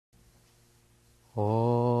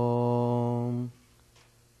Om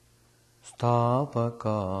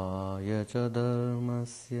Sthapakaya ca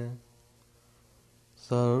dharmasya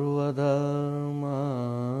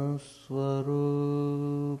Sarvadharma Swarupine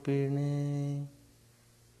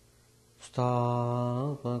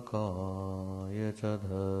Sthapakaya ca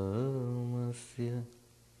dharmasya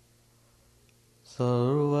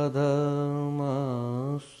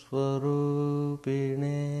Sarvadharma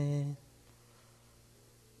Swarupine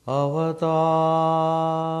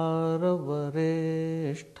Avatar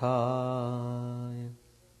Varesthaya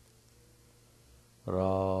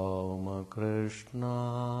Ramakrishna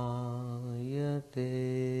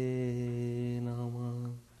Te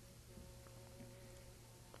Namah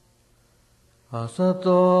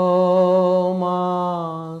Asato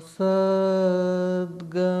Ma Sadgamaya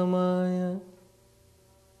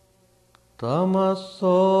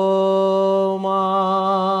Tamaso Ma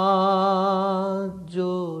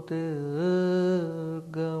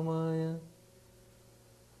Jyotirgamaya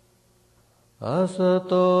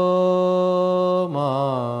Asato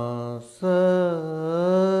Ma Sadgamaya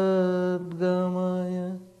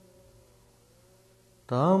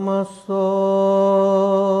Tamaso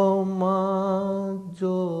Ma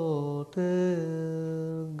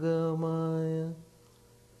Jyotirgamaya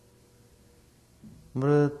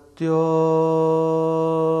Mrityorma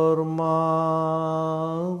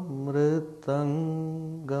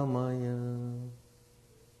Mritangamaya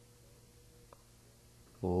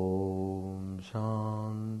Om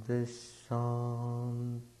Shanti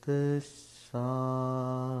Shanti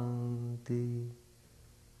Shanti.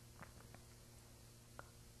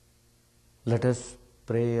 Let us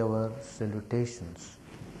pray our salutations,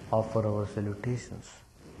 offer our salutations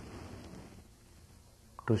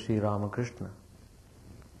to Sri Ramakrishna,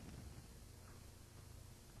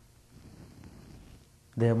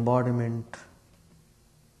 the embodiment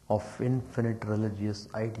of infinite religious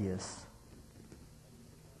ideas,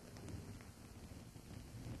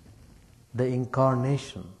 the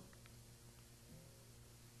incarnation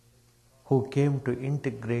who came to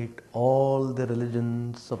integrate all the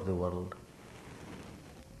religions of the world,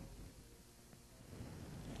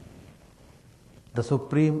 the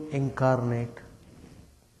Supreme Incarnate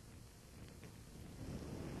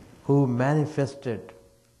who manifested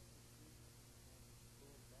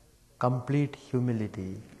complete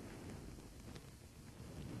humility,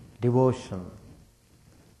 devotion,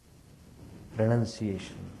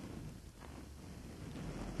 renunciation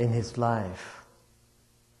in his life,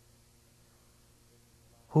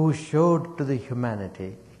 who showed to the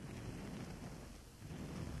humanity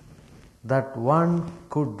that one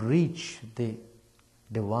could reach the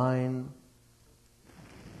divine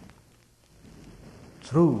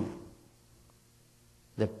through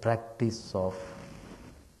the practice of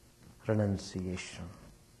renunciation.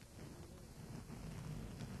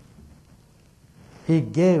 He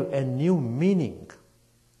gave a new meaning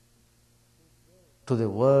to the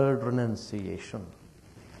word renunciation,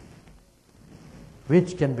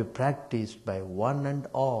 which can be practiced by one and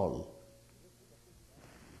all.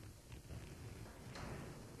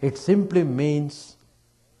 It simply means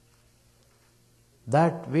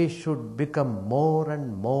that we should become more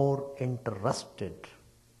and more interested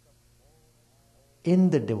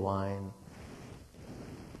in the divine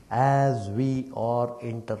as we are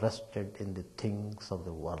interested in the things of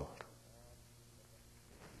the world.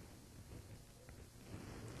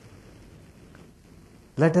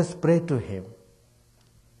 Let us pray to him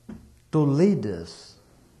to lead us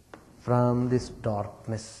from this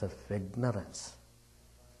darkness of ignorance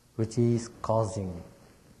which is causing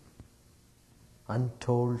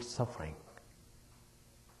untold suffering,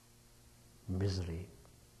 misery,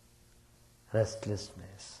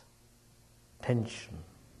 restlessness, tension.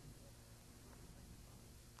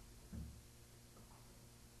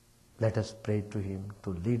 Let us pray to him to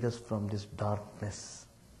lead us from this darkness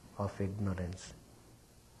of ignorance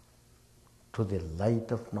to the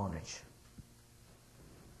light of knowledge.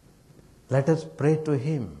 Let us pray to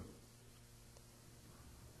him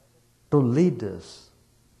to lead us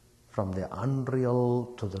from the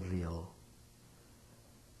unreal to the real.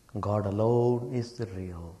 God alone is the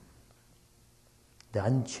real, the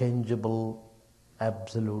unchangeable,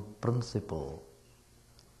 absolute principle,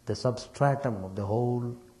 the substratum of the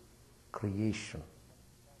whole creation.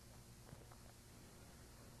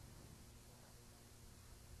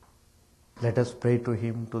 Let us pray to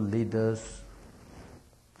him to lead us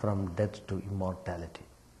from death to immortality.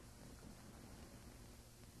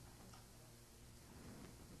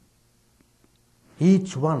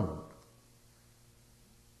 Each one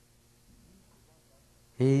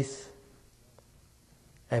is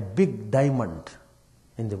a big diamond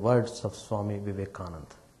in the words of Swami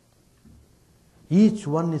Vivekananda. Each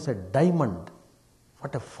one is a diamond.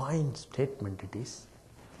 What a fine statement it is.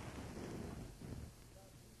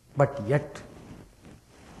 But yet,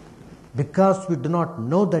 because we do not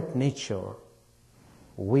know that nature,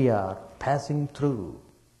 we are passing through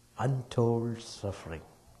untold suffering.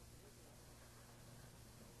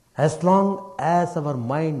 As long as our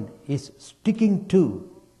mind is sticking to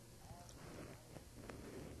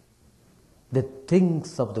the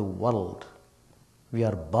things of the world, we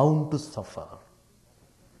are bound to suffer.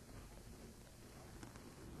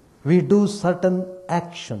 We do certain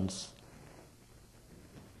actions,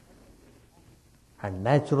 and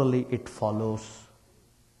naturally it follows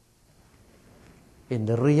in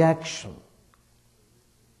the reaction.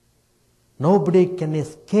 Nobody can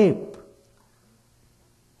escape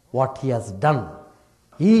what he has done.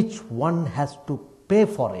 Each one has to pay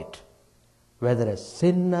for it, whether a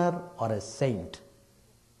sinner or a saint.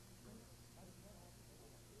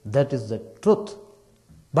 That is the truth.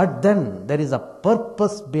 But then there is a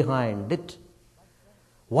purpose behind it.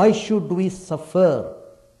 Why should we suffer?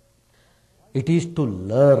 It is to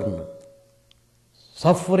learn.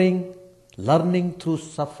 Suffering, learning through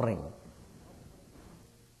suffering.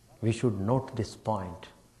 We should note this point.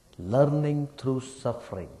 Learning through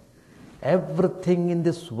suffering. Everything in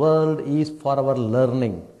this world is for our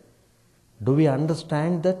learning. Do we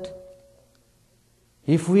understand that?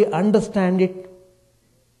 If we understand it,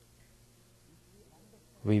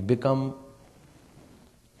 we become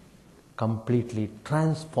completely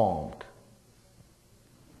transformed.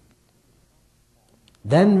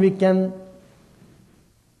 Then we can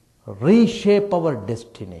reshape our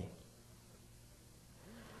destiny.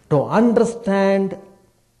 To understand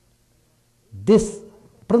this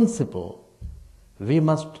principle, we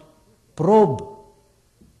must probe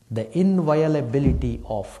the inviolability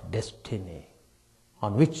of destiny,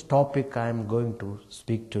 on which topic I am going to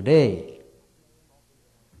speak today.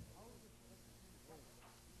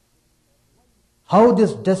 How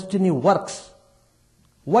this destiny works,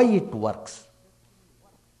 why it works.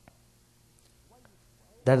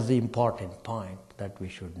 That is the important point that we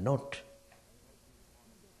should note.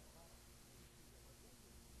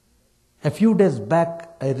 A few days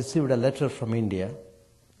back, I received a letter from India.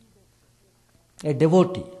 A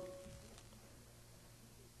devotee,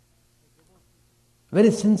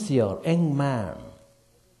 very sincere young man.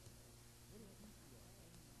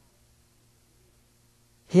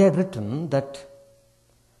 He had written that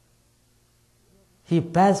he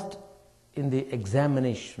passed in the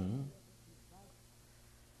examination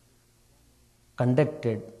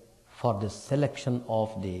conducted for the selection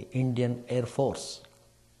of the Indian Air Force.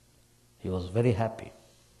 He was very happy.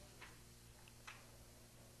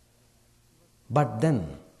 But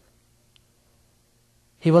then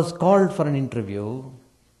he was called for an interview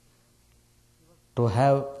to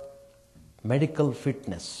have medical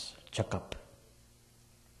fitness checkup.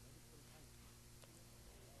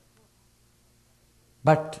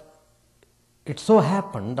 But it so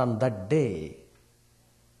happened on that day,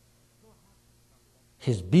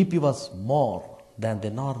 his BP was more than the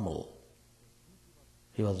normal.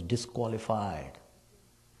 He was disqualified.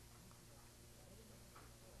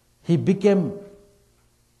 He became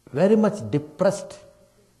very much depressed,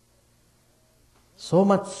 so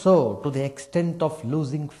much so to the extent of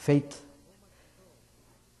losing faith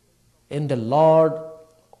in the Lord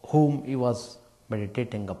whom he was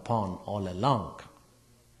meditating upon all along.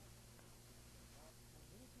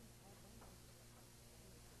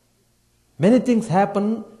 Many things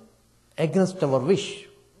happen against our wish.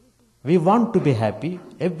 We want to be happy.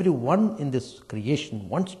 Everyone in this creation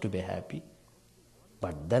wants to be happy.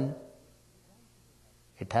 But then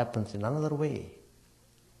it happens in another way.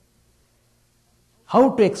 How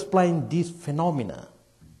to explain these phenomena?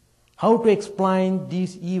 How to explain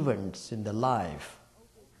these events in the life?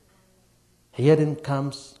 Herein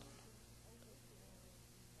comes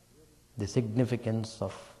the significance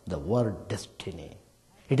of the word destiny.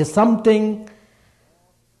 It is something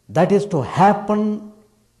that is to happen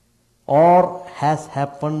or has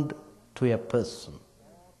happened to a person.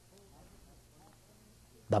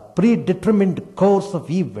 The predetermined course of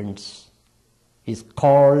events is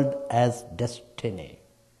called as destiny.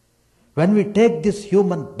 When we take this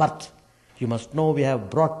human birth, you must know we have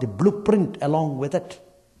brought the blueprint along with it,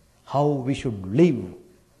 how we should live,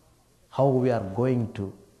 how we are going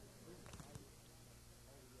to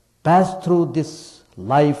pass through this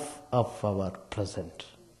life of our present.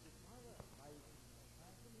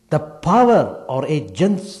 The power or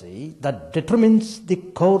agency that determines the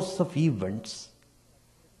course of events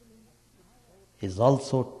is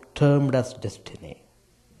also termed as destiny.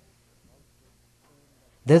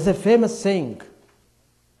 There's a famous saying,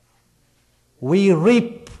 we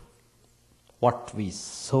reap what we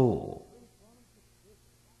sow.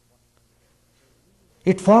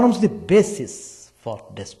 It forms the basis for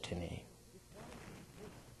destiny.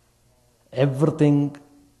 Everything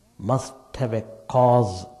must have a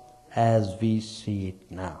cause as we see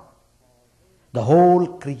it now. The whole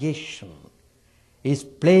creation is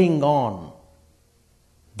playing on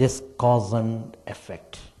this cause and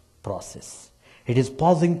effect process. It is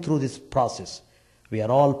passing through this process. We are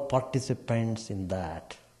all participants in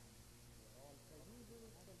that.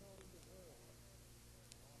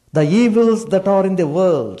 The evils that are in the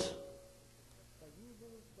world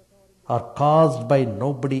are caused by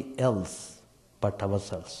nobody else but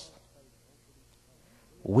ourselves.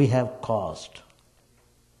 We have caused.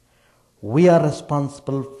 We are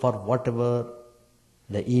responsible for whatever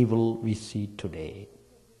the evil we see today.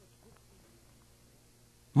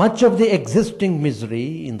 Much of the existing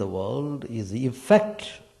misery in the world is the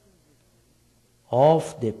effect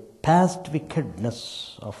of the past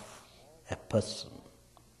wickedness of a person.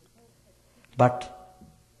 But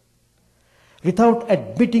without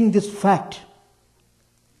admitting this fact,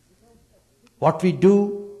 what we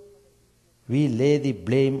do, we lay the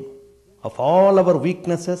blame of all our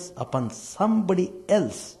weaknesses upon somebody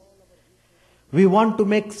else. We want to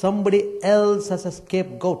make somebody else as a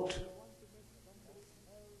scapegoat,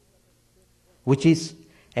 which is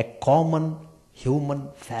a common human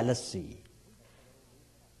fallacy.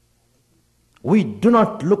 We do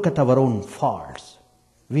not look at our own faults.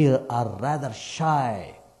 We are rather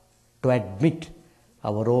shy to admit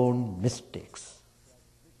our own mistakes.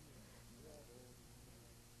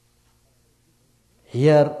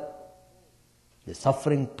 Here, the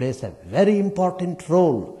suffering plays a very important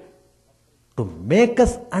role to make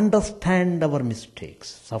us understand our mistakes.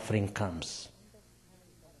 Suffering comes.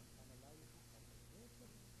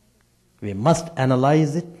 We must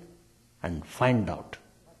analyze it and find out.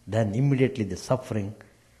 Then immediately the suffering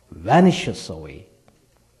vanishes away.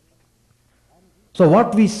 So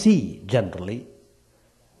what we see generally,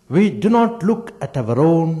 we do not look at our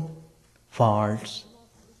own faults.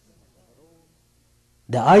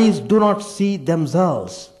 The eyes do not see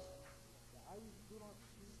themselves.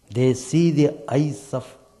 They see the eyes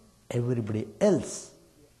of everybody else.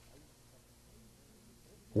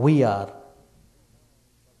 We are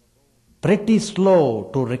pretty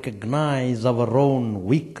slow to recognize our own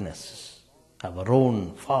weaknesses, our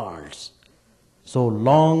own faults, so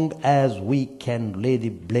long as we can lay the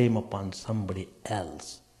blame upon somebody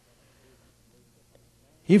else.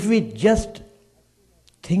 If we just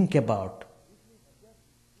think about,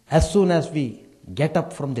 as soon as we get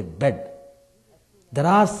up from the bed, there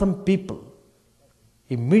are some people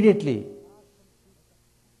immediately,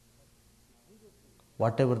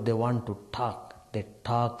 whatever they want to talk, they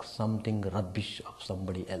talk something rubbish of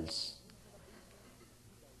somebody else.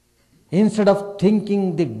 Instead of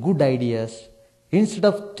thinking the good ideas, instead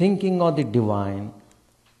of thinking of the divine,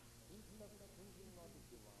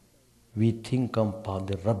 we think upon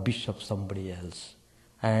the rubbish of somebody else,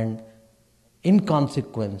 and in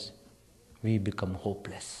consequence, we become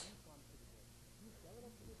hopeless.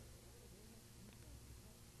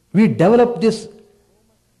 We develop this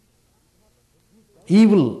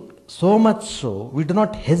evil so much so, we do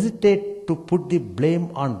not hesitate to put the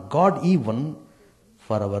blame on God even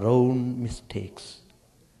for our own mistakes.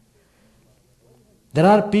 There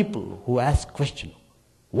are people who ask question,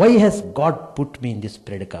 why has God put me in this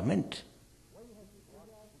predicament?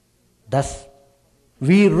 Thus,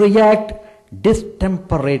 we react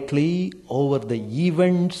distemperately over the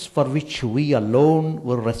events for which we alone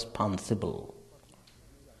were responsible.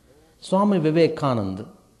 Swami Vivekananda,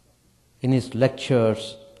 in his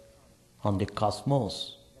lectures on the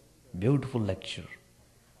cosmos, beautiful lecture,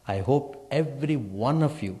 I hope every one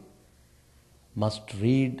of you must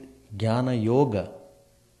read Jnana Yoga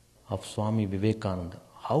of Swami Vivekananda.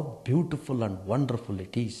 How beautiful and wonderful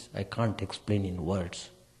it is, I can't explain in words.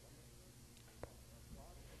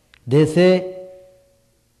 They say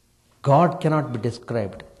God cannot be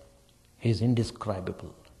described. He is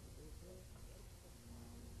indescribable.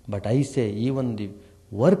 But I say even the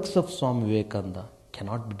works of Swami Vivekananda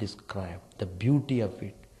cannot be described. The beauty of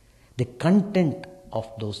it, the content of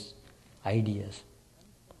those ideas,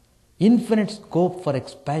 infinite scope for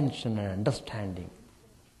expansion and understanding.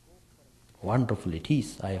 Wonderful it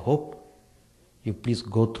is. I hope you please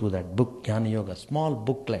go through that book, Jnana Yoga, small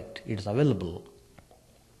booklet. It is available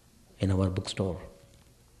in our bookstore.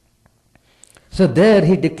 So there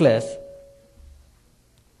he declares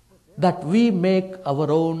that we make our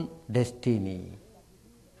own destiny.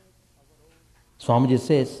 Swamiji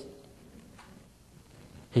says,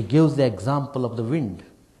 He gives the example of the wind.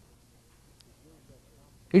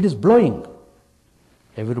 It is blowing.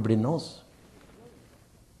 Everybody knows.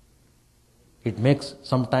 It makes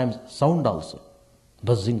sometimes sound also,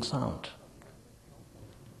 buzzing sound.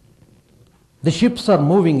 The ships are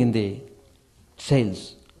moving in the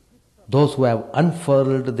sails. Those who have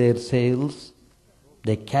unfurled their sails,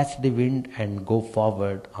 they catch the wind and go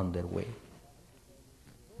forward on their way.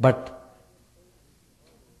 But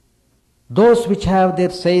those which have their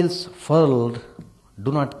sails furled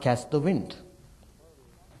do not catch the wind.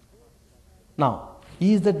 Now,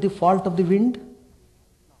 is that the fault of the wind?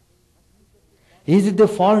 Is it the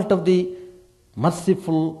fault of the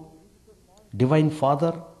merciful Divine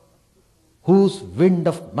Father, whose wind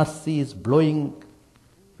of mercy is blowing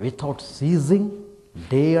without ceasing,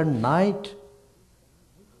 day and night,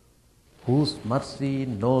 whose mercy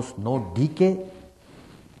knows no decay?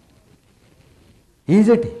 Is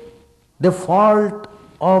it the fault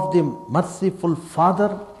of the merciful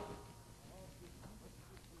Father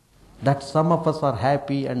that some of us are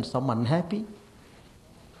happy and some unhappy?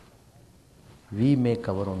 We make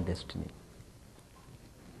our own destiny.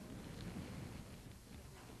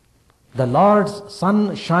 The Lord's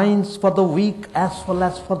sun shines for the weak as well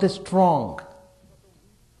as for the strong.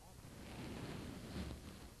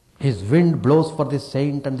 His wind blows for the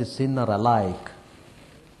saint and the sinner alike.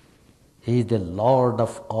 He is the Lord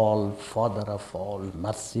of all, Father of all,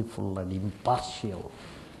 merciful and impartial.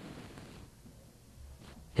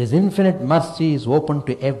 His infinite mercy is open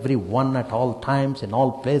to every one at all times, in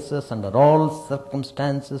all places, under all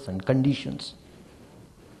circumstances and conditions,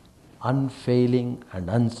 unfailing and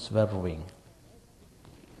unswerving.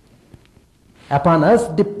 Upon us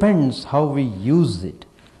depends how we use it.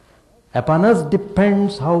 Upon us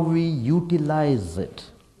depends how we utilize it.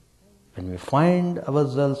 When we find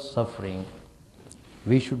ourselves suffering,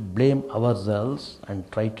 we should blame ourselves and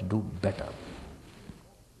try to do better.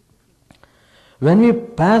 When we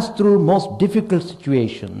pass through most difficult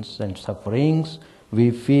situations and sufferings, we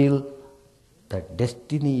feel that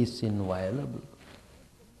destiny is inviolable.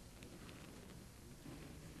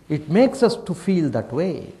 It makes us to feel that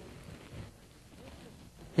way.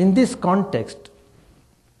 In this context,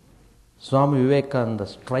 Swami Vivekananda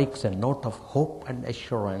strikes a note of hope and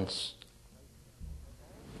assurance.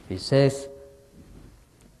 He says,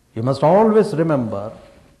 you must always remember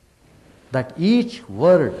that each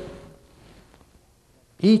word,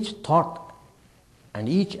 each thought and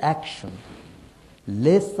each action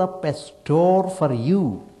lays up a store for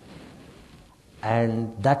you,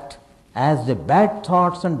 and that as the bad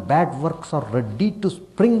thoughts and bad works are ready to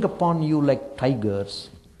spring upon you like tigers,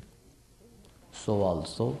 so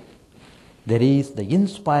also there is the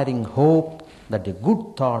inspiring hope that the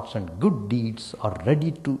good thoughts and good deeds are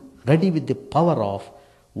ready with the power of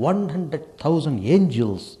 100,000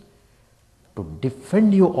 angels to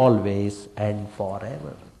defend you always and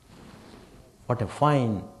forever. What a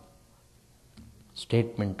fine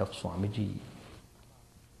statement of Swamiji.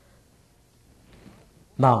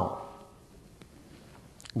 Now,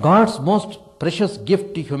 God's most precious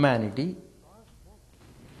gift to humanity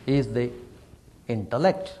is the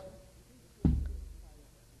intellect.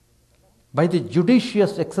 By the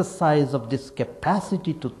judicious exercise of this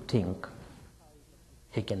capacity to think,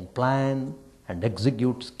 he can plan and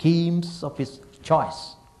execute schemes of his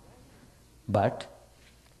choice. But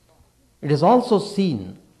it is also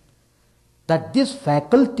seen that this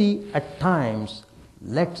faculty at times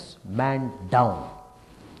lets man down.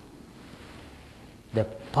 The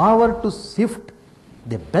power to sift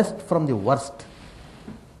the best from the worst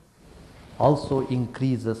also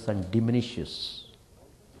increases and diminishes.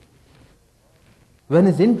 When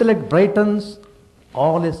his intellect brightens,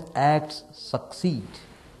 all his acts succeed,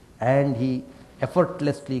 and he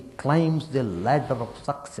effortlessly climbs the ladder of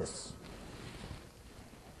success.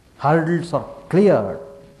 Hurdles are cleared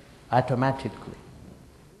automatically.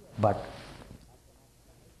 But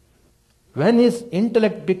when his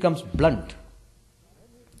intellect becomes blunt,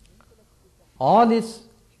 all his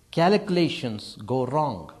calculations go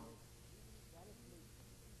wrong,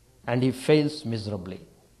 and he fails miserably.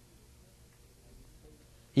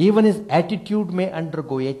 Even his attitude may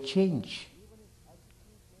undergo a change.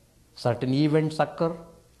 Certain events occur,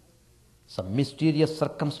 some mysterious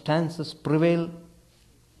circumstances prevail.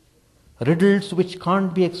 Riddles which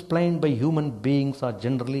can't be explained by human beings are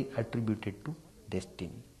generally attributed to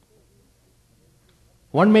destiny.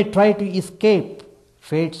 One may try to escape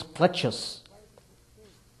fate's clutches,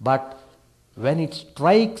 but when it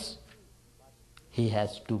strikes, he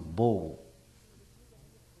has to bow.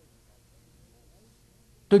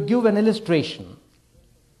 To give an illustration,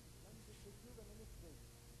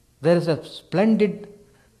 there is a splendid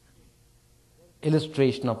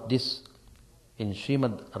illustration of this in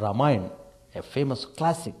Srimad Ramayana, a famous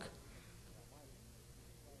classic,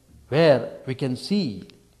 where we can see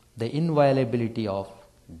the inviolability of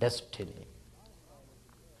destiny.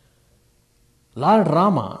 Lord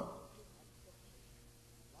Rama,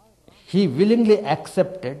 he willingly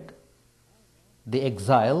accepted the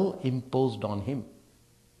exile imposed on him.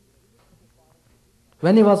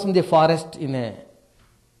 When he was in the forest in a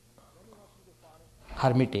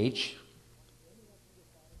hermitage,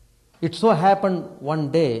 it so happened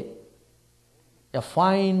one day a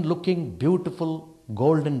fine looking, beautiful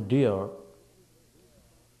golden deer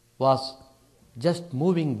was just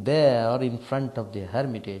moving there in front of the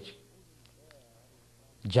hermitage.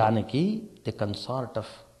 Janaki, the consort of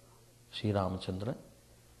Sri Ramachandra,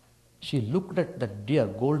 she looked at the deer,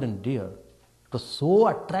 golden deer. It was so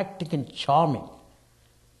attractive and charming.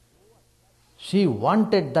 She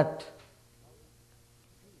wanted that.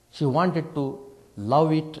 She wanted to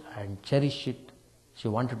love it and cherish it. She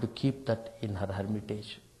wanted to keep that in her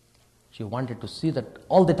hermitage. She wanted to see that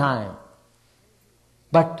all the time.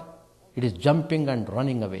 But it is jumping and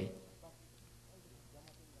running away.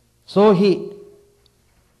 So he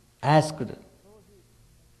asked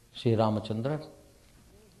Sri Ramachandra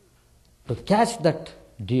to catch that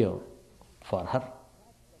deer for her.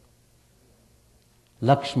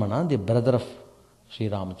 Lakshmana, the brother of Sri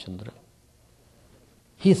Ramachandra,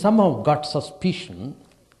 he somehow got suspicion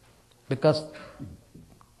because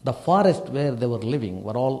the forest where they were living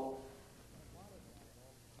were all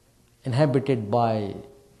inhabited by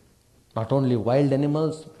not only wild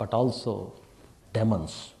animals but also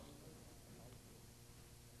demons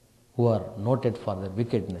who are noted for their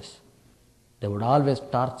wickedness. They would always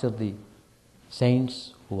torture the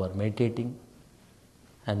saints who were meditating,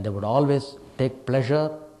 and they would always take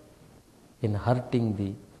pleasure in hurting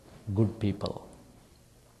the good people.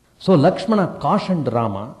 So Lakshmana cautioned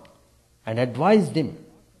Rama and advised him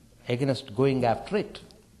against going after it.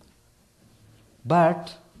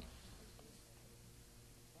 But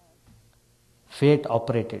fate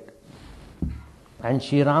operated, and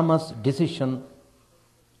Sri Rama's decision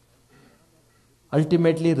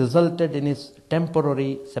ultimately resulted in his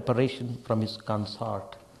temporary separation from his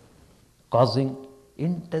consort, causing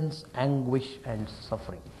intense anguish and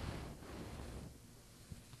suffering.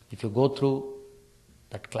 If you go through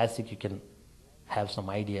that classic, you can have some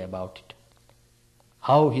idea about it.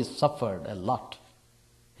 How he suffered a lot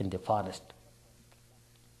in the forest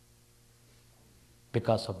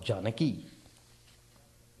because of Janaki.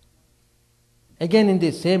 Again, in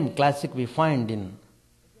the same classic, we find in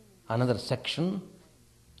another section,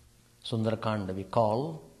 Sundarakanda, we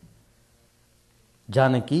call,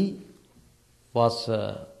 Janaki was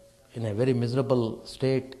in a very miserable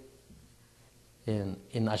state in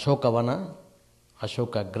Ashokavana,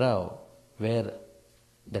 Ashoka Grove, where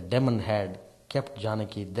the demon had kept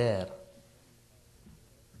Janaki there.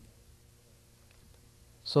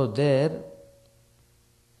 So there,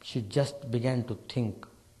 she just began to think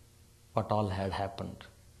what all had happened.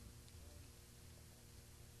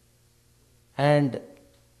 And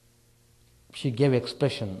she gave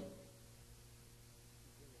expression,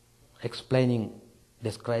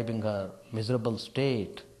 describing her miserable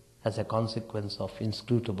state as a consequence of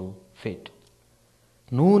inscrutable fate.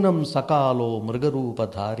 Noonam sakalo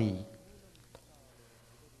mrigarupadhari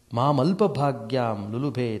mam alpabhagyam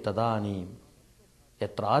lulubhe tadani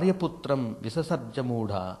yatraryaputram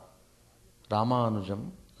visasarjamudha ramanujam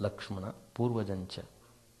lakshmana purvajancha.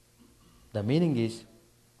 The meaning is,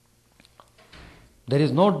 there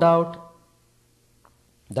is no doubt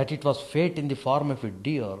that it was fate in the form of a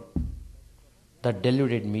deer that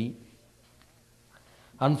deluded me.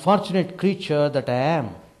 Unfortunate creature that I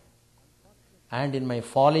am, and in my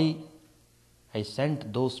folly I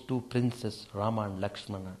sent those two princes, Rama and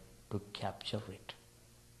Lakshmana, to capture it.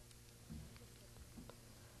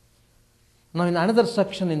 Now in another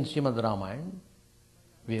section in Srimad Ramayana,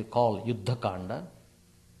 we call Yuddha Kanda,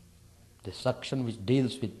 the section which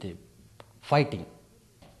deals with the fighting.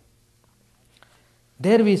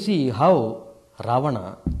 There we see how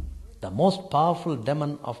Ravana, the most powerful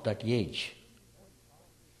demon of that age,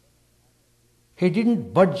 he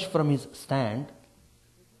didn't budge from his stand,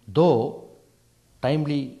 though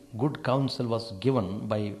timely good counsel was given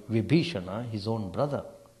by Vibhishana, his own brother.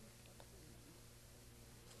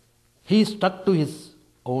 He stuck to his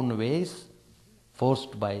own ways,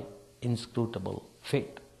 forced by inscrutable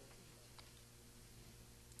fate,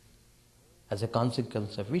 as a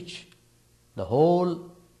consequence of which the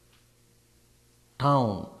whole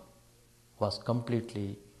town was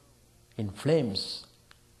completely in flames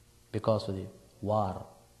because of the war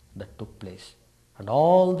that took place. And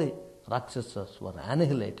all the Rakshasas were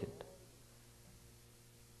annihilated.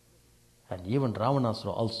 And even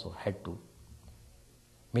Ravanasura also had to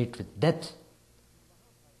meet with death.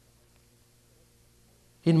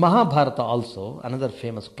 In Mahabharata also, another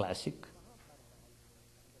famous classic,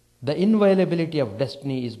 the inviolability of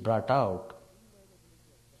destiny is brought out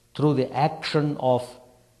through the action of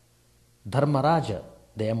Dharmaraja,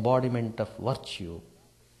 the embodiment of virtue.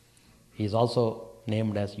 He is also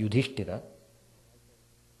named as Yudhishthira.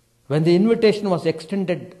 When the invitation was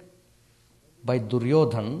extended by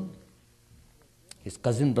Duryodhan, his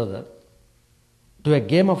cousin brother, to a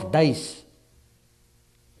game of dice,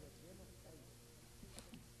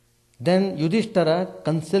 then Yudhishthira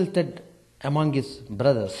consulted among his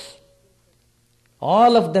brothers.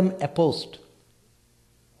 All of them opposed.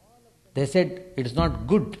 They said it is not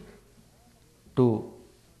good to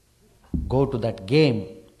go to that game.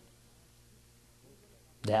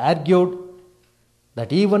 They argued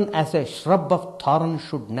that even as a shrub of thorn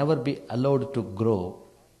should never be allowed to grow,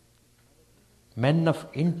 men of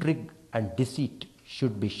intrigue and deceit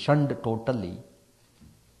should be shunned totally.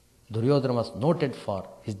 Duryodhana was noted for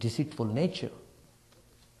his deceitful nature.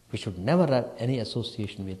 We should never have any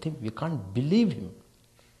association with him. We can't believe him.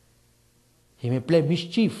 He may play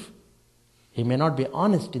mischief. He may not be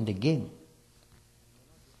honest in the game.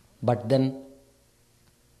 But then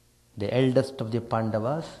the eldest of the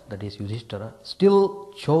Pandavas, that is Yudhishthira,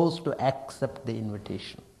 still chose to accept the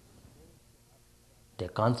invitation. The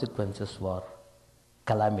consequences were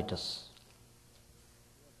calamitous.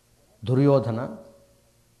 Duryodhana,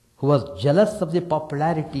 who was jealous of the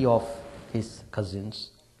popularity of his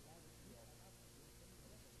cousins,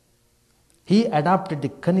 he adopted the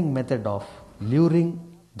cunning method of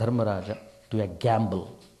luring Dharmaraja to a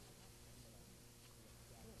gamble.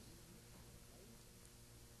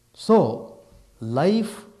 So,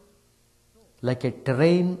 life, like a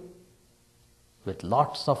terrain with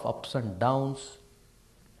lots of ups and downs,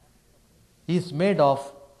 is made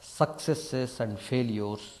of successes and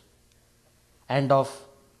failures, and of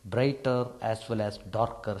brighter as well as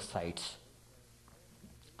darker sides.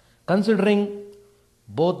 Considering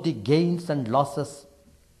both the gains and losses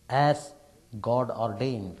as God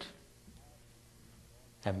ordained,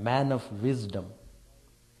 a man of wisdom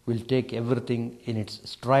will take everything in its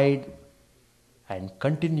stride and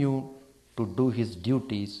continue to do his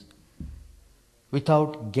duties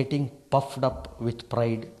without getting puffed up with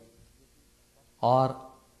pride or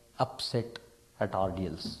upset at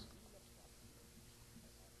ordeals.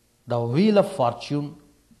 The wheel of fortune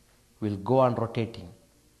will go on rotating,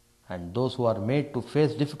 and those who are made to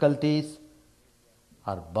face difficulties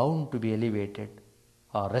are bound to be elevated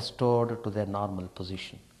or restored to their normal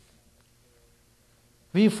position.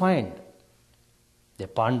 We find the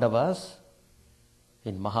Pandavas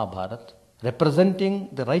in Mahabharata representing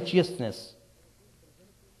the righteousness.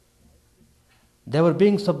 They were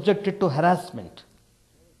being subjected to harassment,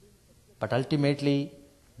 but ultimately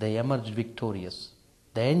they emerged victorious.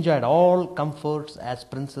 They enjoyed all comforts as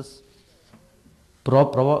princes,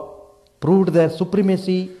 proved their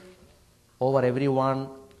supremacy over everyone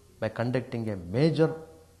by conducting a major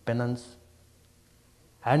penance,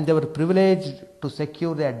 and they were privileged to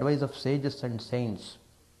secure the advice of sages and saints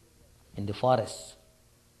in the forests,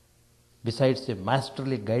 besides the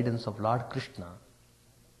masterly guidance of Lord Krishna.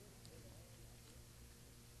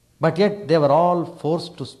 But yet they were all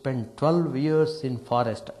forced to spend 12 years in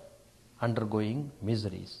forest undergoing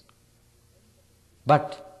miseries.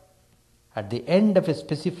 But at the end of a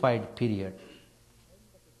specified period,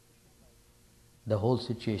 the whole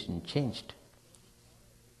situation changed.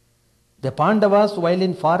 The Pandavas, while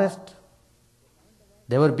in forest,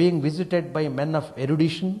 they were being visited by men of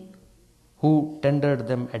erudition who tendered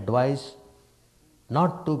them advice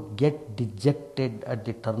not to get dejected at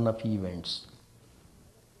the turn of events.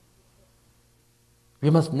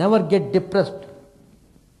 We must never get depressed,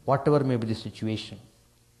 whatever may be the situation.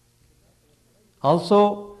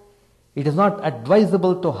 Also, it is not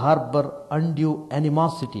advisable to harbor undue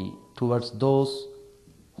animosity towards those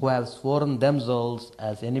who have sworn themselves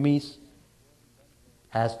as enemies,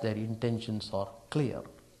 as their intentions are clear.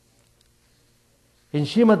 In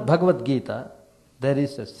Srimad Bhagavad Gita, there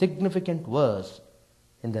is a significant verse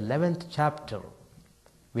in the 11th chapter,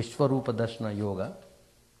 Vishwarupa Darshana Yoga,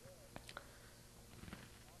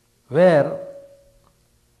 where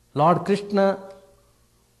Lord Krishna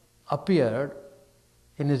appeared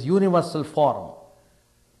in his universal form.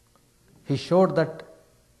 He showed that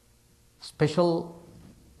special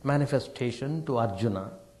manifestation to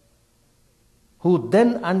Arjuna, who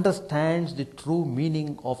then understands the true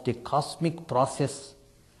meaning of the cosmic process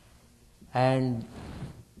and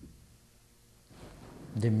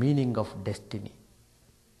the meaning of destiny.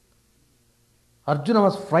 Arjuna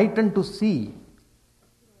was frightened to see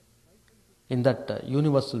in that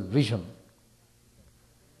universal vision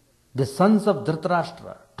the sons of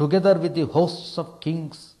Dhritarashtra, together with the hosts of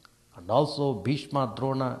kings and also Bhishma,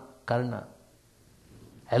 Drona, Karna,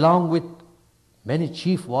 along with many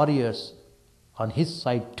chief warriors on his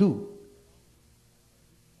side too.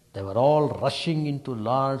 They were all rushing into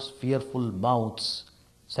large, fearful mouths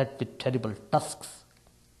set with terrible tusks.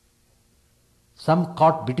 Some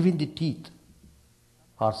caught between the teeth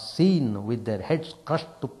or seen with their heads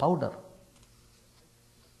crushed to powder.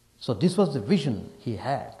 So this was the vision he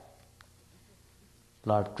had.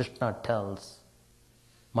 Lord Krishna tells,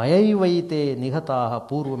 Mayaivaite nihataha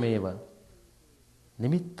purvameva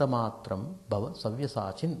nimittamatram bhava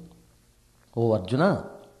savyasachin. O Arjuna,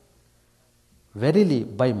 verily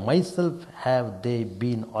by myself have they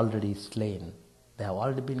been already slain. They have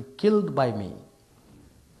already been killed by me.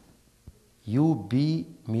 You be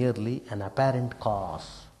merely an apparent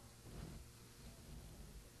cause.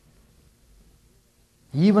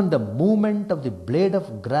 Even the movement of the blade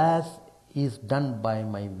of grass is done by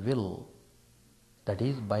my will, that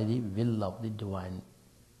is, by the will of the divine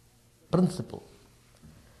principle.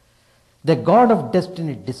 The God of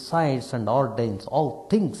destiny decides and ordains all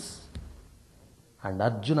things, and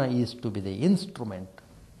Arjuna is to be the instrument,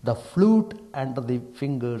 the flute under the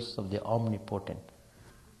fingers of the omnipotent.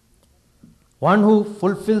 One who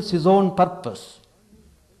fulfills his own purpose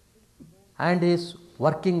and is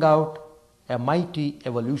working out a mighty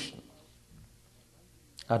evolution.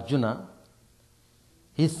 Arjuna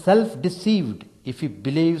is self-deceived if he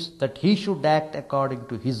believes that he should act according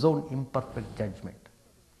to his own imperfect judgment.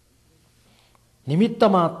 Nimitta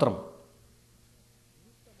matram,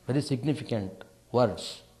 very significant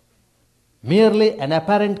words. Merely an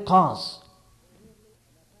apparent cause.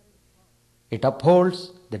 It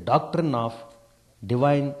upholds the doctrine of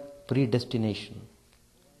divine predestination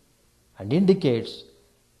and indicates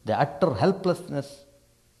the utter helplessness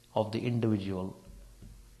of the individual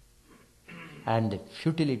and the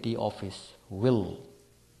futility of his will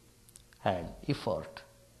and effort.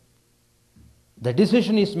 The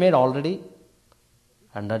decision is made already,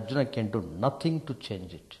 and Arjuna can do nothing to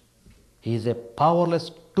change it. He is a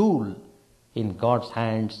powerless tool in God's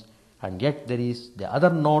hands, and yet there is the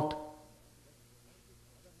other note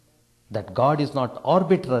that God is not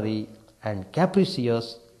arbitrary and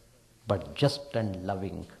capricious, but just and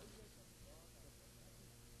loving.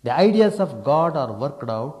 The ideas of God are worked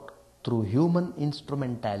out through human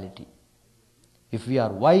instrumentality. If we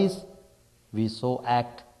are wise, we so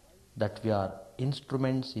act that we are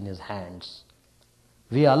instruments in His hands.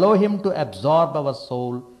 We allow Him to absorb our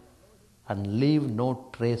soul and leave no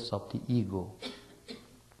trace of the ego.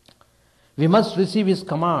 We must receive His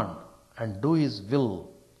command and do His will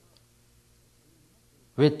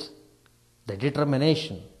with the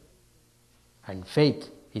determination and faith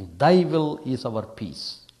in Thy will is our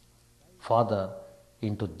peace. Father,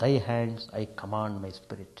 into Thy hands I command my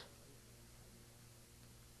spirit.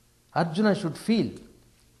 Arjuna should feel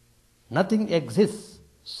nothing exists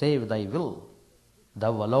save Thy will.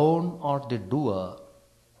 Thou alone art the doer,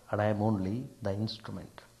 and I am only the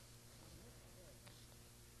instrument.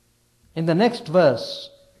 In the next verse,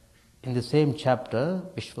 in the same chapter,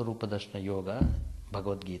 Vishwarupa Darshana Yoga,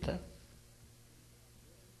 Bhagavad Gita,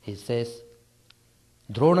 he says,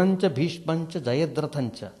 Dronancha Bhishmancha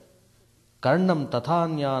Jayadrathancha Karnam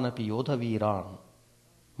Tathanyanapi Yodha Viran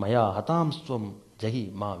Maya Hatamsvam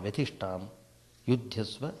Jahi Ma Vyatishtam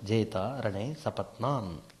Yudhyasva Jeta Rane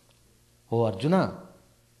Sapatnan. O Arjuna,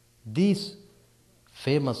 these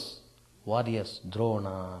famous warriors,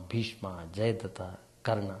 Drona, Bhishma, Jayadratha,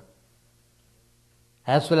 Karna,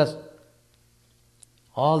 as well as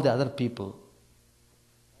all the other people,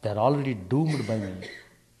 they are already doomed by me.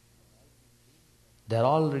 They are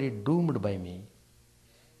already doomed by me.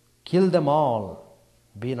 Kill them all.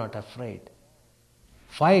 Be not afraid.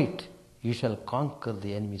 Fight. You shall conquer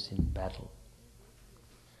the enemies in battle.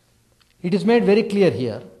 It is made very clear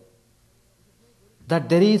here that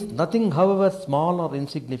there is nothing, however small or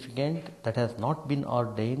insignificant, that has not been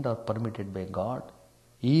ordained or permitted by God,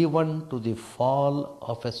 even to the fall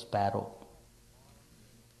of a sparrow.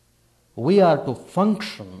 We are to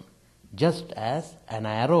function just as an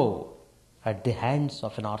arrow at the hands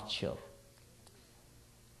of an archer.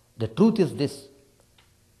 The truth is this.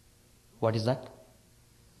 What is that?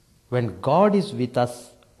 When God is with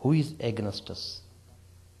us, who is against us?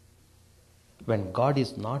 When God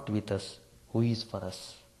is not with us, who is for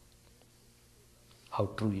us? How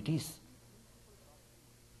true it is.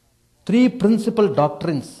 Three principal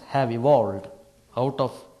doctrines have evolved out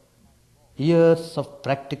of years of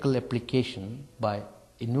practical application by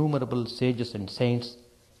innumerable sages and saints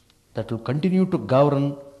that will continue to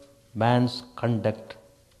govern man's conduct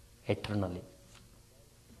eternally.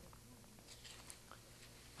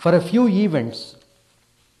 For a few events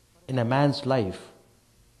in a man's life,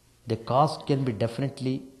 the cause can be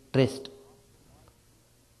definitely traced.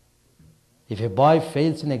 If a boy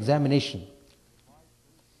fails in examination,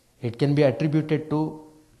 it can be attributed to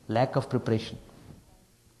lack of preparation.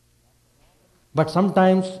 But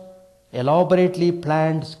sometimes elaborately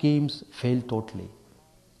planned schemes fail totally.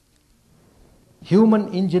 Human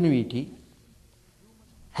ingenuity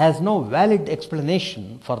has no valid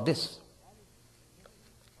explanation for this.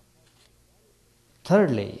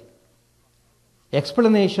 Thirdly,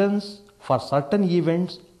 explanations for certain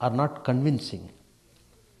events are not convincing.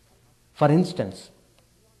 For instance,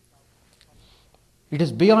 it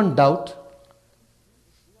is beyond doubt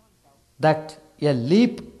that a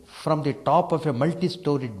leap from the top of a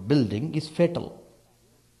multi-storied building is fatal.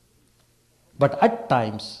 But at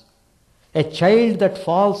times, a child that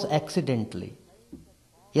falls accidentally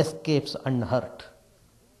escapes unhurt.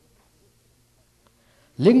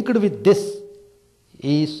 Linked with this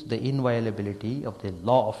is the inviolability of the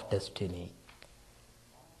law of destiny.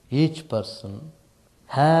 Each person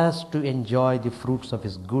has to enjoy the fruits of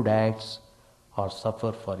his good acts or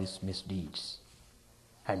suffer for his misdeeds.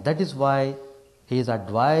 And that is why he is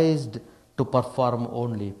advised to perform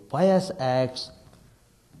only pious acts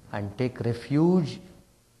and take refuge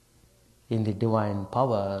in the divine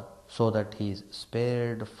power so that he is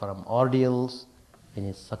spared from ordeals in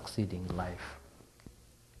his succeeding life.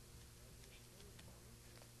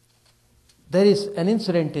 There is an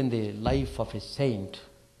incident in the life of a saint.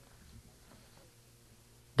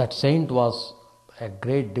 That saint was a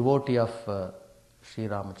great devotee of Sri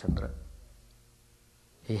Ramachandra.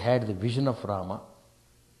 He had the vision of Rama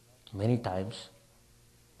many times,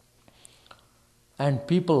 and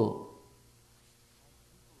people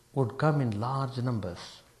would come in large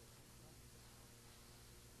numbers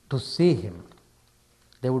to see him.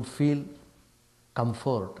 They would feel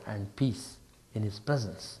comfort and peace in his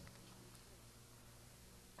presence.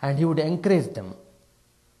 And he would encourage them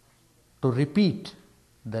to repeat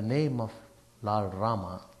the name of Lord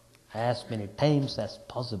Rama as many times as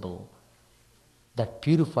possible. That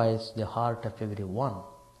purifies the heart of everyone.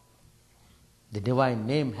 The divine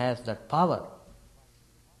name has that power.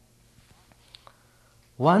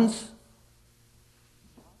 Once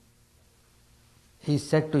he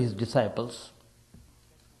said to his disciples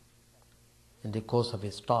in the course of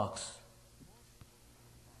his talks,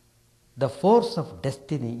 the force of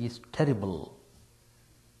destiny is terrible.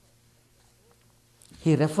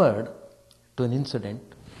 He referred to an incident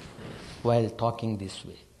while talking this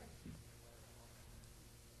way.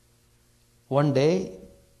 One day,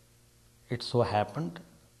 it so happened,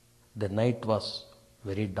 the night was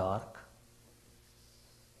very dark.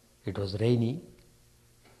 It was rainy.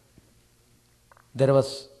 There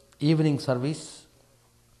was evening service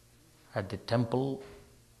at the temple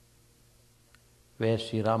where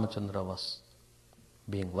Sri Ramachandra was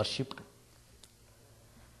being worshipped.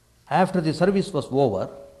 After the service was over,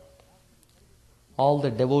 all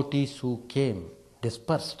the devotees who came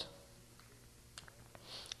dispersed.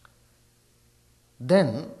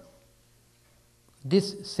 Then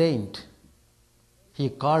this saint, he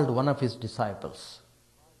called one of his disciples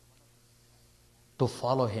to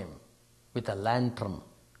follow him with a lantern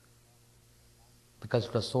because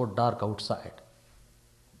it was so dark outside.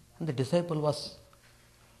 And the disciple was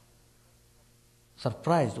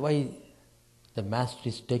surprised why the master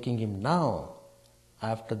is taking him now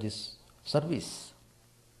after this service.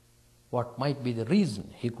 What might be the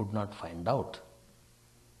reason? He could not find out.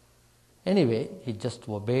 Anyway, he just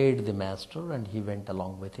obeyed the master and he went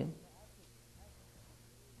along with him.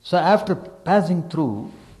 So after passing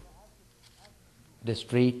through the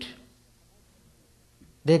street,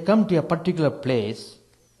 they come to a particular place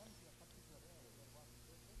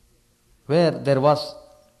where there was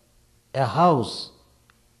a house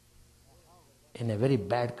in a very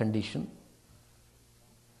bad condition.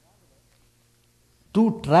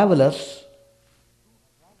 Two travelers,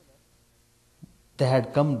 they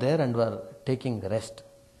had come there and were taking rest.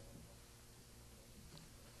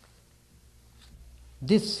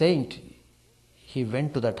 This saint, he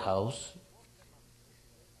went to that house.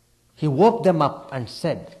 He woke them up and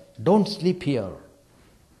said, "Don't sleep here.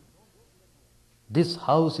 This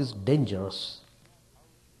house is dangerous.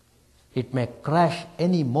 It may crash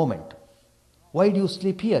any moment. Why do you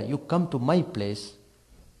sleep here? You come to my place.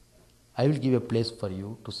 I will give a place for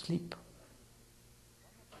you to sleep."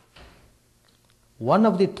 One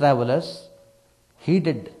of the travelers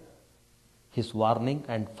heeded his warning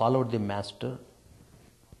and followed the master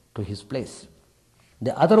to his place.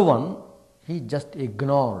 The other one, he just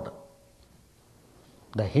ignored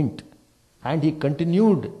the hint and he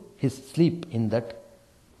continued his sleep in that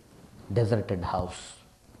deserted house.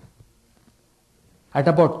 At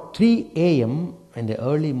about 3 a.m. in the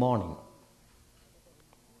early morning,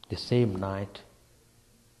 the same night,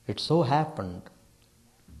 it so happened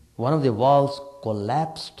one of the walls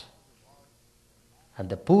collapsed and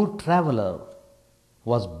the poor traveler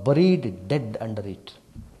was buried dead under it.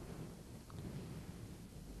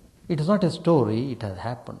 It is not a story, it has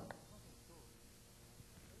happened.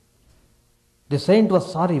 The saint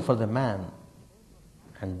was sorry for the man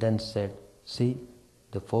and then said, "See,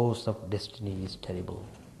 the force of destiny is terrible.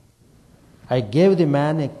 I gave the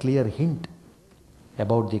man a clear hint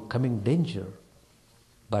about the coming danger,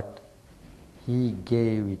 but he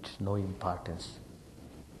gave it no importance.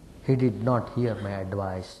 He did not hear my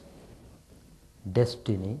advice.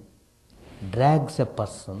 Destiny drags a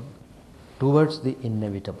person towards the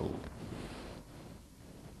inevitable."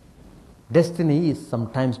 Destiny is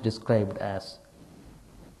sometimes described as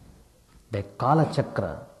the Kala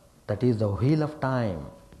Chakra, that is the wheel of time.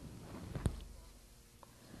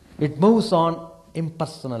 It moves on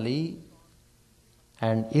impersonally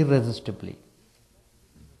and irresistibly.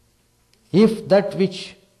 If that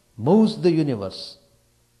which moves the universe,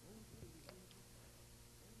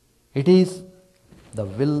 it is the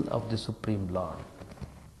will of the Supreme Lord.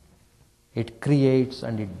 It creates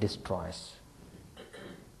and it destroys.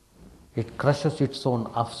 It crushes its own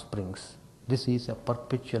offsprings. This is a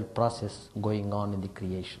perpetual process going on in the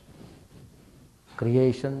creation.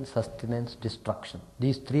 Creation, sustenance, destruction.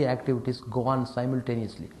 These three activities go on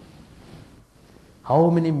simultaneously. How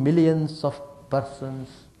many millions of persons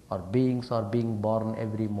or beings are being born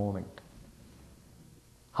every moment?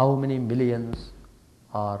 How many millions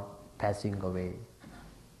are passing away?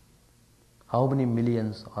 How many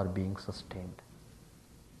millions are being sustained?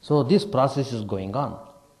 So this process is going on.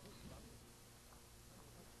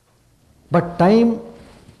 But time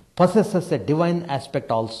possesses a divine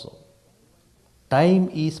aspect also. Time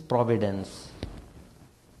is providence.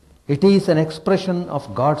 It is an expression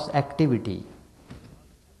of God's activity.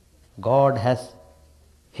 God has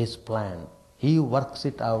His plan. He works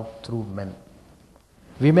it out through men.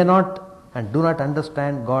 We may not and do not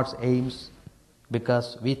understand God's aims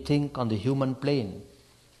because we think on the human plane.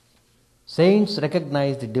 Saints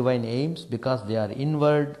recognize the divine aims because they are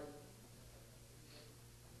inward.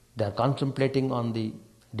 They are contemplating on the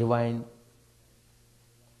divine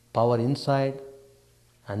power inside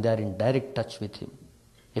and they are in direct touch with Him.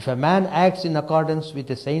 If a man acts in accordance with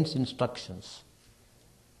a saint's instructions,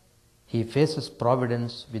 he faces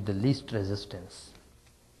providence with the least resistance.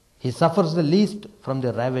 He suffers the least from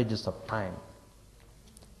the ravages of time.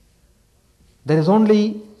 There is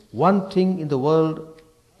only one thing in the world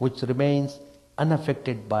which remains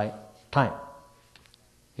unaffected by time.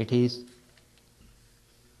 It is,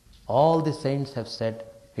 all the saints have said,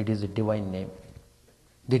 it is a divine name.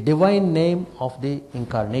 The divine name of the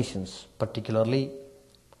incarnations, particularly,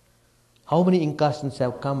 how many incarnations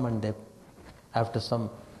have come and they, after some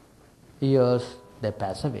years they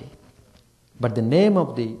pass away. But the name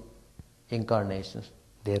of the incarnations,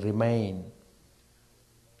 they remain.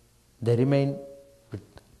 They remain with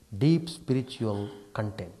deep spiritual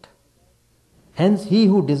content. Hence, he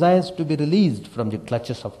who desires to be released from the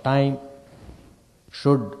clutches of time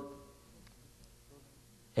should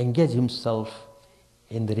engage himself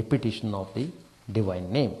in the repetition of the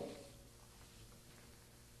divine name.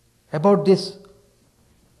 About this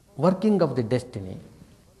working of the destiny,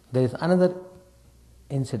 there is another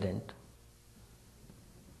incident.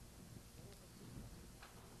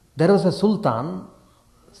 There was a sultan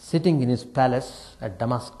sitting in his palace at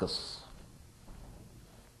Damascus.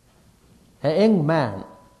 A young man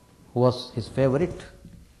who was his favorite,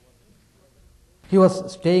 he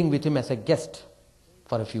was staying with him as a guest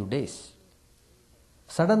for a few days.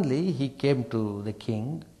 Suddenly he came to the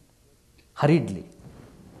king hurriedly.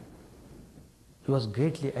 He was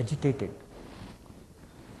greatly agitated.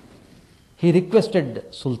 He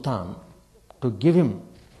requested Sultan to give him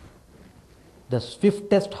the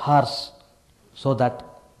swiftest horse so that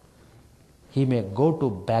he may go to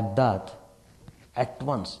Baghdad at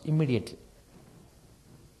once, immediately,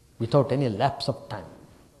 without any lapse of time.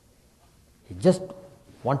 He just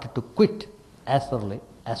wanted to quit as early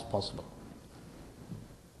as possible.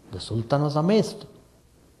 The Sultan was amazed.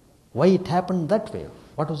 Why it happened that way?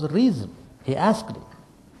 What was the reason? He asked him.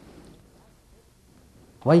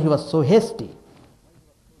 Why he was so hasty?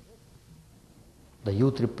 The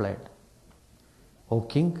youth replied, "O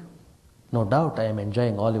king, No doubt I am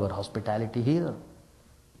enjoying all your hospitality here.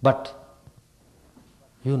 But,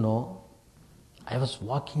 I was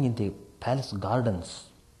walking in the palace gardens.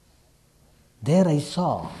 There I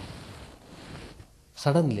saw,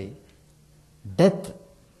 suddenly, Death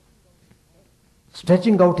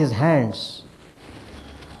stretching out his hands.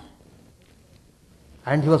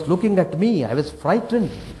 And he was looking at me. I was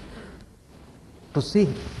frightened to see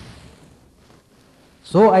him.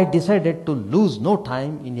 So I decided to lose no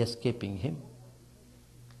time in escaping him.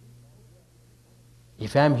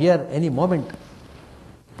 If I am here any moment,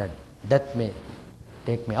 that death may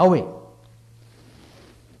take me away.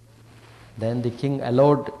 Then the king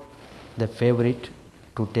allowed the favorite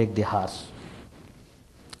to take the horse.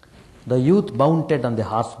 The youth mounted on the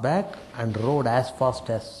horseback and rode as fast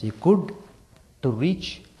as he could to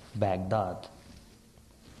reach Baghdad.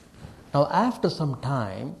 Now, after some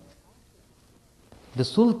time, the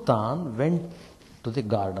Sultan went to the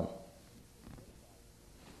garden.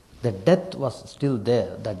 The death was still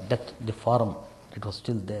there, the form, it was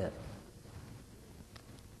still there.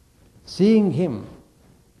 Seeing him,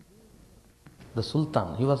 the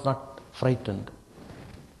Sultan, he was not frightened.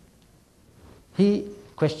 He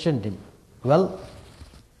questioned him, well,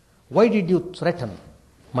 why did you threaten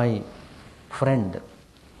my friend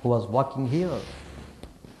who was walking here?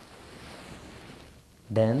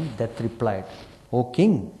 Then Death replied, O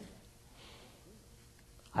king,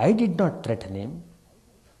 I did not threaten him.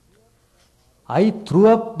 I threw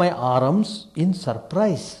up my arms in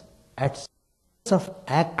surprise at of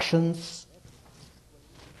actions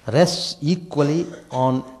rests equally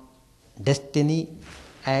on destiny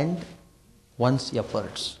and one's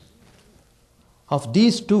efforts. Of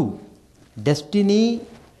these two, destiny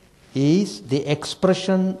is the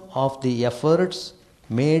expression of the efforts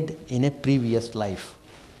made in a previous life.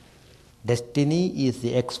 Destiny is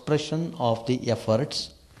the expression of the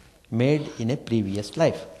efforts made in a previous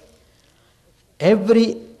life.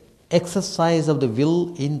 Every exercise of the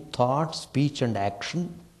will in thought, speech and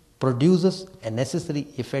action produces a necessary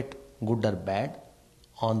effect, good or bad,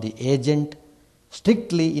 on the agent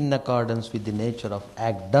strictly in accordance with the nature of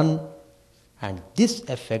act done, and this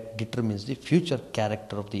effect determines the future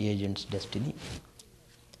character of the agent's destiny.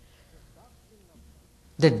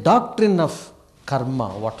 The doctrine of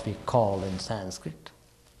karma, what we call in Sanskrit,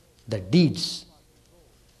 the deeds,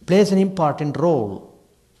 plays an important role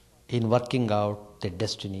in working out the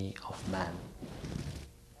destiny of man.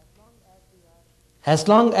 As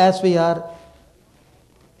long as we are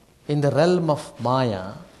in the realm of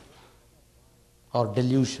Maya or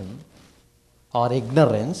delusion or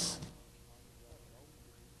ignorance,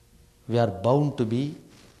 we are bound to be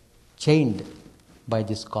chained by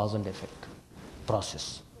this cause and effect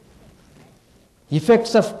process.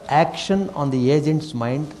 Effects of action on the agent's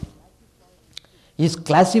mind is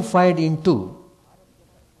classified into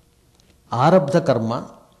Arabdha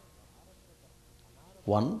karma,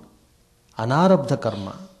 1, Anarabdha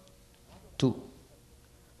karma, 2.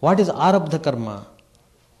 What is Arabdha karma?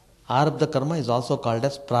 Arabdha karma is also called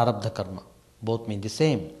as Prarabdha karma. Both mean the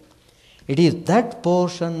same. It is that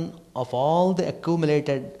portion of all the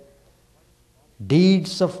accumulated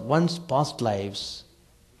deeds of one's past lives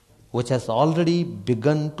which has already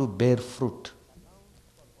begun to bear fruit.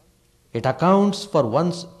 It accounts for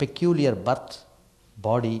one's peculiar birth,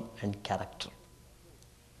 body and character.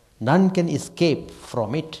 None can escape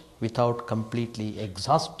from it without completely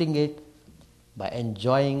exhausting it by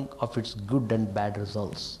enjoying of its good and bad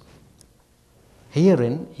results.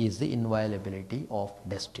 Herein is the inviolability of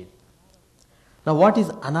destiny. Now, what is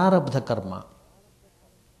Anarabdha karma?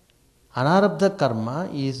 Anarabdha karma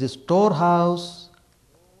is the storehouse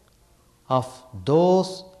of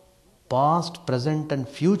those past, present and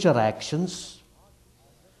future actions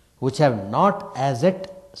which have not as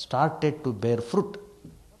yet started to bear fruit.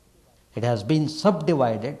 It has been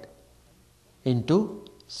subdivided into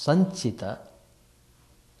Sanchita,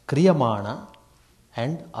 Kriyamana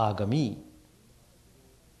and Agami.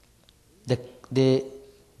 The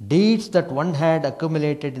deeds that one had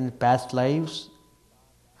accumulated in past lives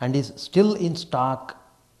and is still in stock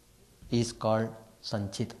is called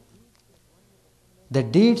Sanchita. The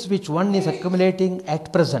deeds which one is accumulating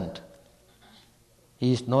at present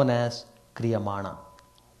is known as Kriyamana.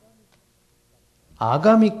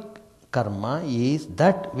 Agami karma is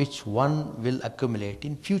that which one will accumulate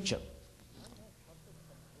in future.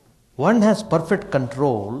 One has perfect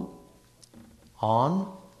control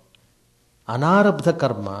on Anarabdha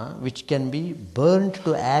karma, which can be burnt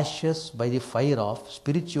to ashes by the fire of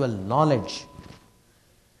spiritual knowledge.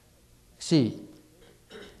 See,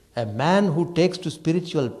 a man who takes to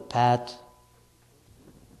spiritual path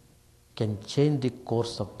can change the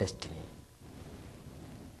course of destiny.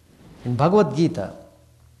 In Bhagavad Gita,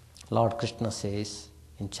 Lord Krishna says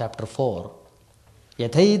in chapter 4,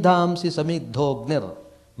 Yathaidhamsi samigdhognir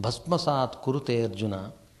bhasmasat kurute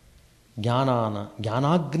Arjuna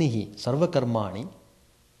jnanagnihi sarvakarmani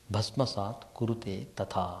bhasmasat kurute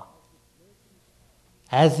tatha.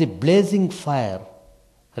 As the blazing fire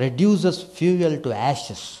reduces fuel to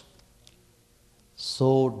ashes,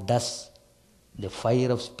 so does the fire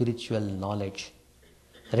of spiritual knowledge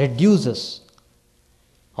reduces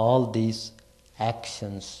all these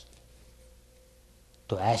actions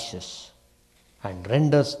to ashes and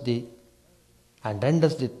renders the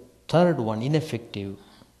third one ineffective,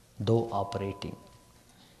 though operating.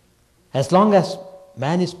 As long as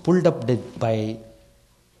man is pulled up by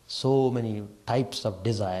so many types of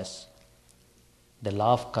desires, the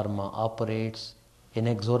law of karma operates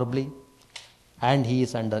inexorably and he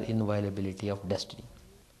is under inviolability of destiny.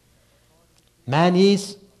 Man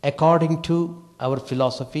is, according to our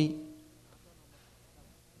philosophy,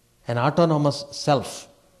 an autonomous self.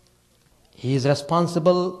 He is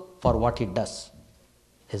responsible for what he does.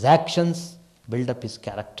 His actions build up his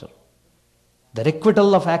character. The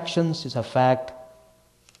requital of actions is a fact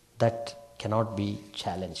that cannot be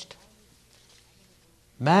challenged.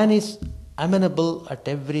 Man is amenable at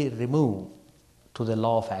every remove to the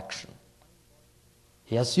law of action.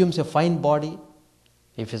 He assumes a fine body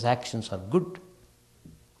if his actions are good,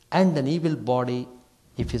 and an evil body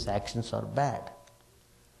if his actions are bad.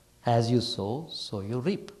 As you sow, so you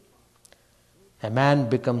reap. A man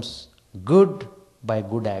becomes good by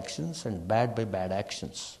good actions and bad by bad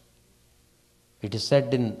actions. It is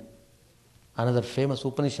said in another famous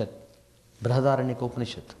Upanishad, Brihadaranyaka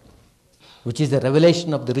Upanishad, which is the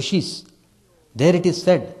revelation of the rishis. There it is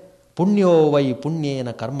said, Punyo vai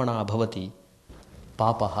punyena karmana bhavati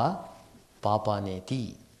papaha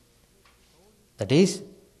papaneti. That is,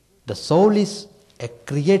 the soul is a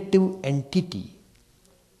creative entity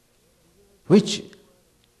which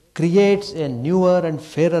creates a newer and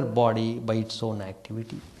fairer body by its own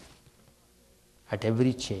activity at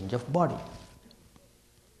every change of body.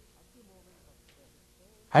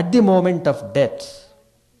 At the moment of death,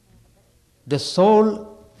 the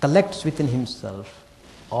soul collects within himself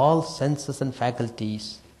all senses and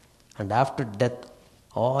faculties, and after death,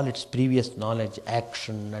 all its previous knowledge,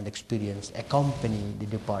 action, and experience accompany the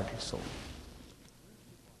departed soul.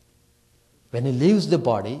 When he leaves the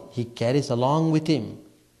body, he carries along with him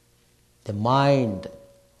the mind,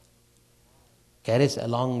 carries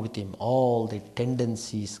along with him all the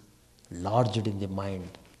tendencies lodged in the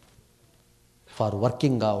mind for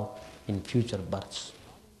working out in future births.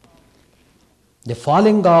 The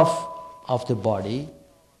falling off of the body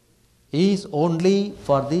is only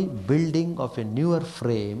for the building of a newer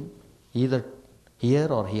frame, either here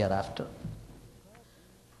or hereafter.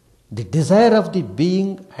 The desire of the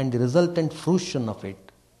being and the resultant fruition of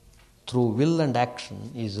it through will and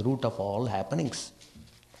action is root of all happenings.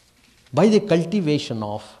 By the cultivation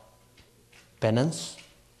of penance,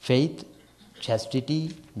 faith,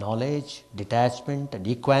 chastity, knowledge, detachment and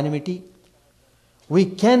equanimity, we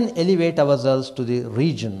can elevate ourselves to the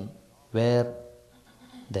region where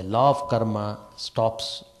the law of karma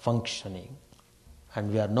stops functioning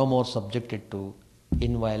and we are no more subjected to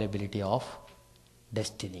inviolability of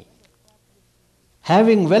destiny.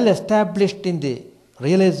 Having well established in the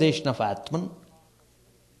realization of Atman,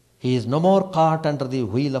 he is no more caught under the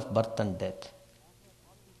wheel of birth and death.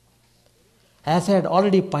 As I had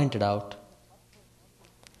already pointed out,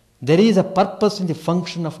 there is a purpose in the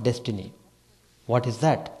function of destiny. What is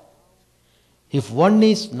that? If one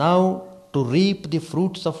is now to reap the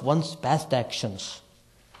fruits of one's past actions,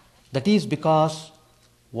 that is because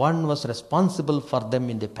one was responsible for them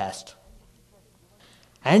in the past.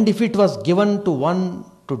 And if it was given to one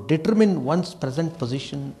to determine one's present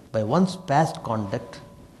position by one's past conduct,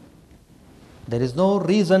 there is no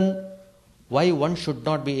reason why one should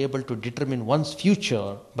not be able to determine one's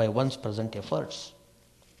future by one's present efforts.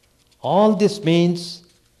 All this means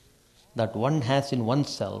that one has in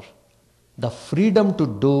oneself the freedom to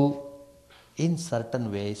do in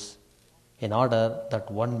certain ways in order that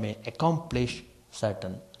one may accomplish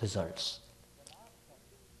certain results.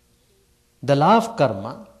 The law of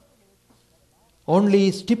karma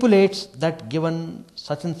only stipulates that given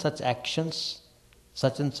such and such actions,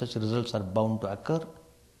 such and such results are bound to occur,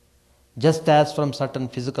 just as from certain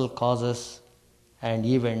physical causes and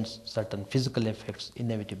events, certain physical effects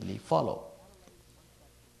inevitably follow.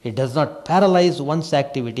 It does not paralyze one's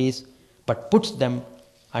activities, but puts them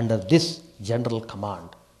under this general command.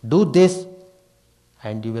 Do this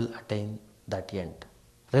and you will attain that end.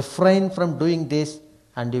 Refrain from doing this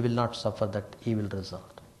and you will not suffer that evil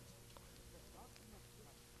result.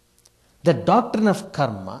 The doctrine of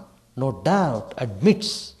karma, no doubt,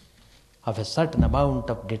 admits of a certain amount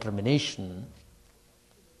of determination,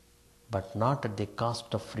 but not at the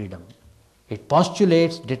cost of freedom. It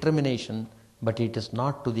postulates determination, but it is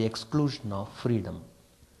not to the exclusion of freedom.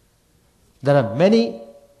 There are many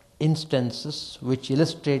instances which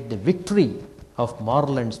illustrate the victory of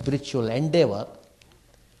moral and spiritual endeavor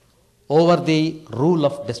over the rule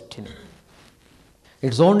of destiny.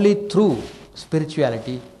 It's only through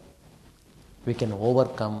spirituality we can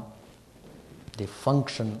overcome the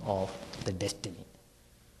function of the destiny.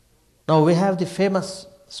 Now we have the famous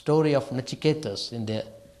story of Nachiketas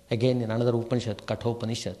again in another Upanishad,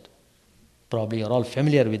 Kathopanishad. Probably you're all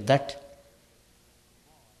familiar with that.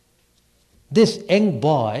 This young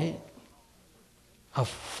boy of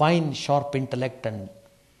fine, sharp intellect and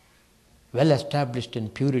well established in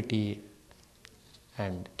purity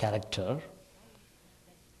and character,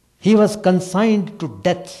 he was consigned to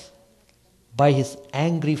death by his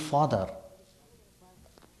angry father.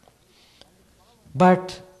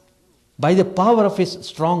 But by the power of his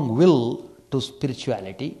strong will to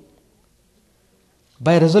spirituality,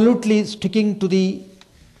 by resolutely sticking to the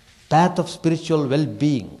path of spiritual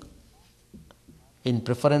well-being in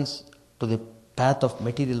preference to the path of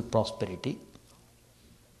material prosperity,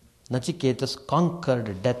 Nachiketas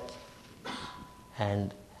conquered death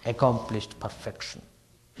and accomplished perfection.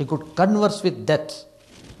 He could converse with death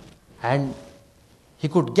and he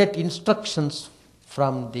could get instructions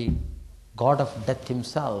from the God of death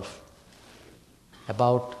himself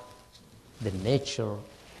about the nature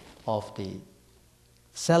of the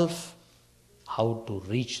self, how to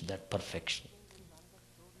reach that perfection.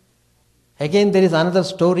 Again, there is another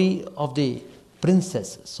story of the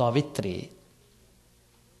princess Savitri.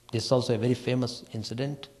 This is also a very famous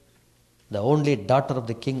incident. The only daughter of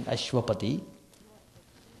the king Ashwapati.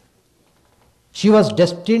 She was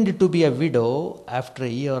destined to be a widow after a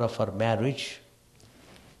year of her marriage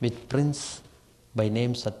with prince by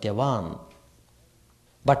name Satyavan.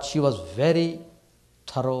 But she was very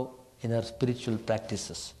thorough in her spiritual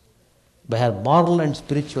practices. By her moral and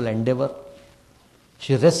spiritual endeavor,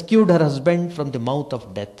 she rescued her husband from the mouth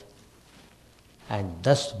of death and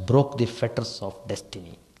thus broke the fetters of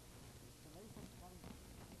destiny.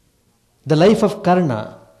 The life of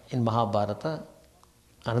Karna in Mahabharata,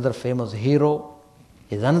 another famous hero,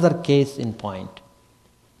 is another case in point.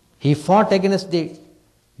 He fought against the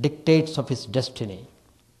dictates of his destiny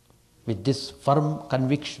with this firm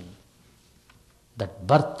conviction that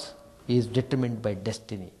birth is determined by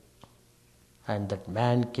destiny and that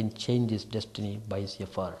man can change his destiny by his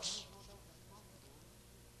efforts.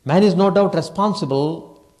 Man is no doubt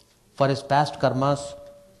responsible for his past karmas,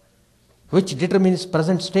 which determine his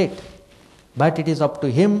present state, but it is up to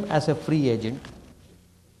him as a free agent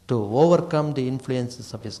to overcome the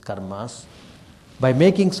influences of his karmas by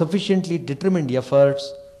making sufficiently determined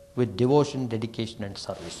efforts with devotion, dedication and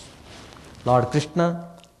service. Lord Krishna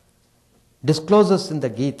discloses in the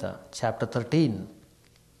Gita, chapter 13,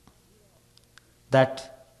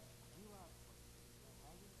 that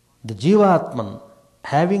the Jivatman,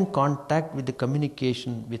 having contact with the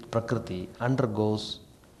communication with Prakriti, undergoes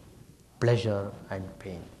pleasure and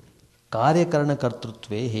pain. Karyakarana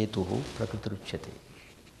kartrutve hetuhu prakritiruchyate.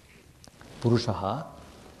 Purushaha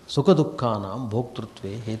sukadukkanam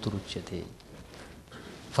bhoktrutve heturuchyate.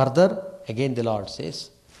 Further, again the Lord says,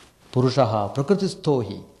 Purushaha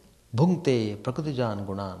prakritistohi bhunkte prakritijan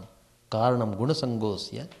gunan karanam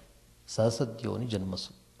gunasangosya sasadyoni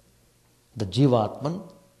janmasu. The Jivatman,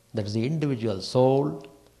 that is the individual soul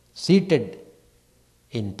seated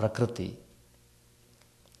in Prakriti,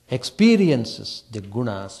 experiences the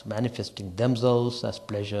gunas manifesting themselves as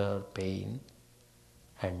pleasure, pain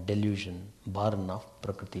and delusion born of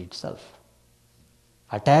Prakriti itself.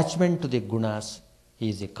 Attachment to the gunas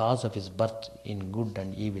is the cause of his birth in good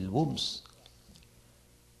and evil wombs.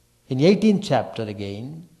 In 18th chapter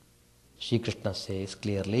again, Shri Krishna says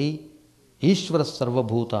clearly, Ishvara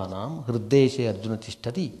sarvabhutanam hriddeshe arjuna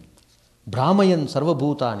tishtati brahmayan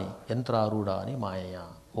sarvabhutani yantrarudani mayaya.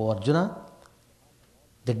 O Arjuna,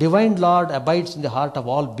 the Divine Lord abides in the heart of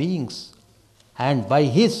all beings and by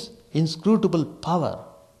his inscrutable power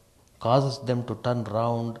causes them to turn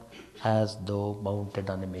round as though mounted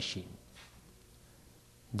on a machine.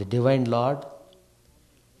 The Divine Lord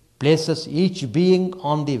places each being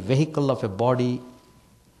on the vehicle of a body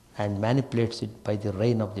and manipulates it by the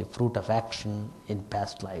reign of the fruit of action in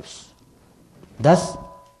past lives. Thus,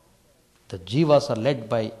 the jivas are led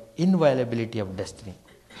by inviolability of destiny.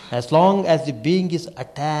 As long as the being is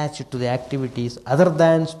attached to the activities other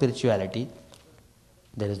than spirituality,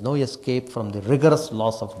 there is no escape from the rigorous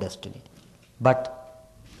laws of destiny. But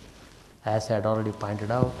As I had already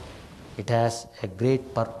pointed out, it has a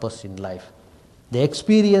great purpose in life. The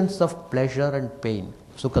experience of pleasure and pain,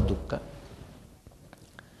 sukha dukkha,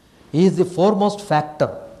 is the foremost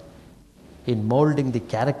factor in molding the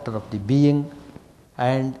character of the being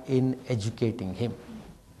and in educating him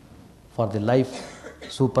for the life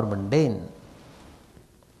supermundane.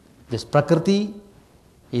 This Prakriti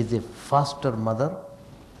is the foster mother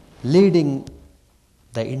leading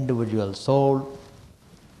the individual soul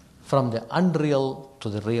from the unreal to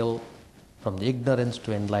the real, from the ignorance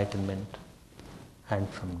to enlightenment, and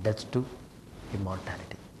from death to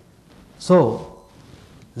immortality. So,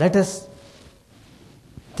 let us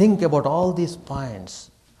think about all these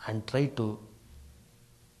points and try to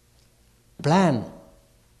plan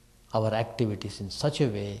our activities in such a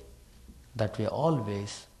way that we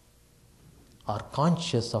always are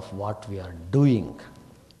conscious of what we are doing.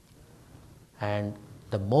 And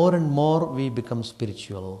the more and more we become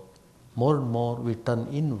spiritual, more and more we turn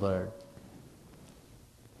inward,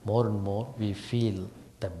 more and more we feel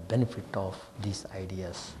the benefit of these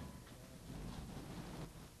ideas.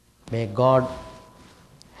 May God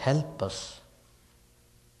help us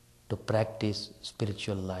to practice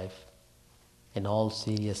spiritual life in all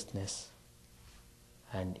seriousness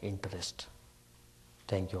and interest.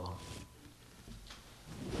 Thank you all.